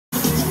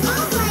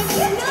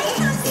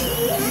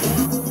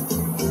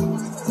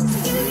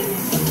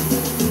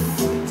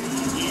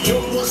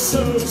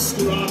so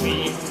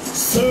scrubby,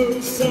 so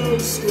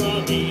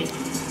scrubby.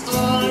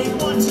 I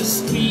want to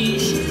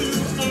squeeze you,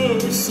 oh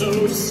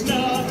so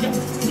snug.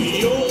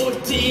 You're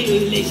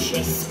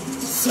delicious,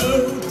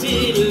 so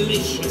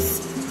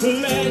delicious.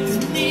 Let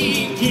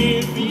me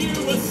give you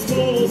a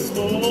small,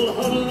 small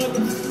hug.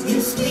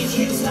 You squeeze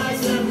you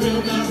tight and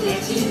will not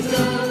let you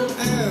go.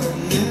 Oh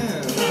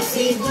no. Cause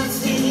he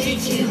wants to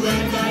eat you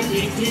and I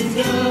think you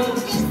know.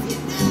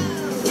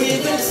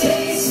 With a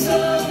taste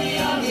so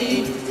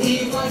yummy,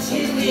 he wants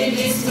you in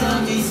his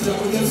tummy. So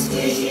he'll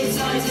squeeze you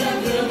tight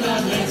and will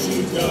not let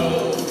you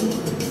go.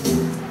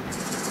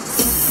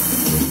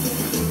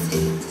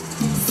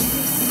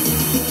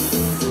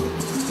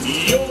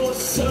 You're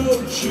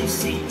so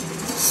juicy,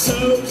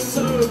 so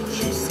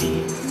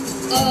juicy.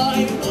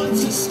 I want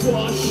to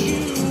squash you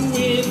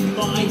with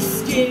my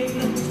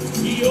skin.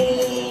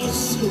 You're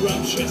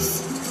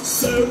scrumptious,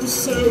 so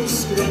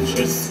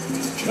scrumptious.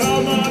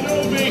 Come on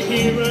over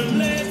here and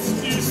let's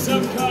do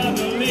some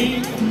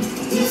cuddling.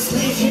 He'll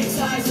squeeze you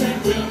tight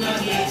and will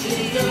not let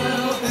you go.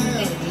 Oh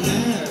no.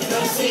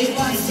 Cause he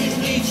wants to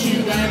meet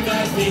you and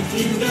I think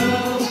you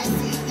know.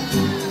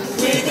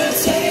 With a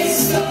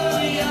taste so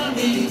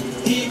yummy,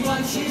 he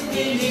wants you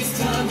in his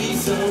tummy.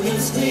 So he'll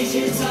squeeze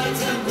you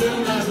tight and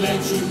will not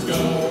let you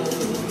go.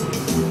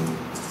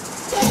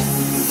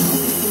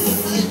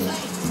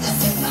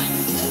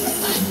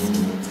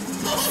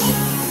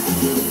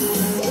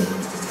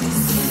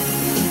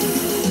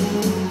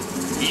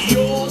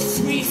 You're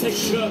sweet as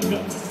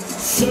sugar,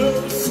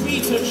 so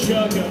sweet as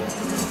sugar.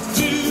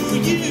 Do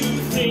you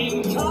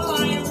think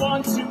I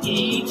want to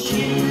eat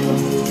you?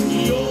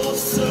 You're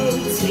so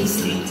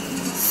tasty,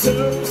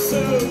 so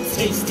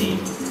tasty.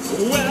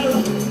 Well,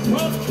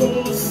 of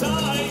course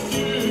I do.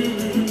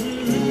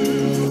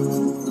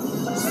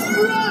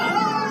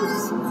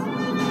 Sprouts!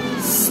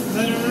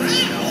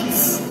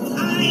 Sprouts?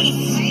 I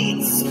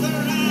hate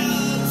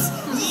sprouts!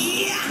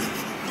 Yuck!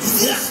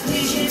 Just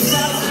squeeze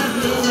yourself and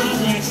will not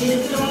let you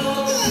go.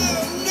 Oh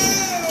no!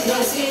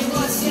 Cause he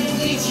wants to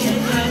eat you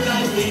and I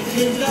think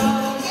you know.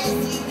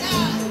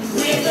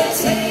 With a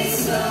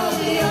taste so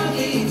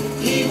yummy,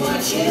 he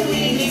wants you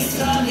in his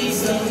tummy.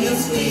 So he'll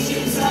squeeze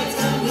you tight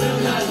and will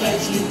not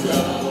let you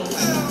go.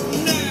 Oh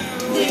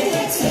no! With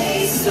a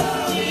taste so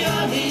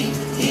yummy,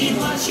 he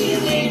wants you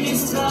in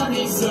his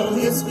tummy. So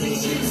he'll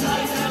squeeze you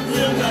tight and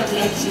will not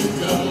let you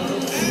go.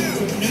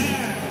 Oh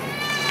no!